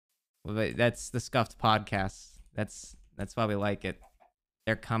But that's the Scuffed podcast. That's why we like it.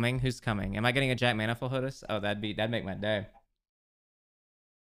 They're coming. Who's coming? Am I getting a Jack Manifold Hodis? Oh, that'd make my day.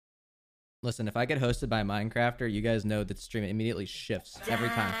 Listen, if I get hosted by a Minecrafter, you guys know that the stream immediately shifts every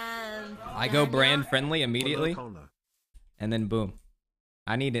time. I go brand friendly immediately, and then boom.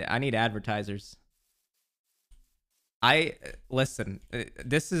 I need advertisers. Listen.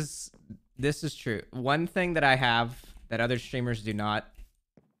 This is true. One thing that I have that other streamers do not,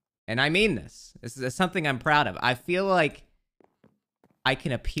 and I mean this. This is something I'm proud of. I feel like I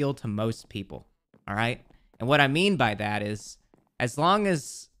can appeal to most people. All right, and what I mean by that is, as long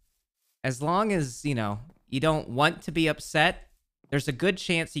as you know you don't want to be upset, there's a good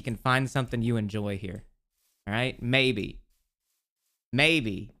chance you can find something you enjoy here. All right, maybe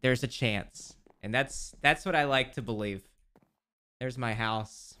there's a chance, and that's what I like to believe. There's my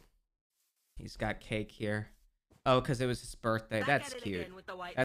house. He's got cake here. Oh, because it was his birthday. That's cute.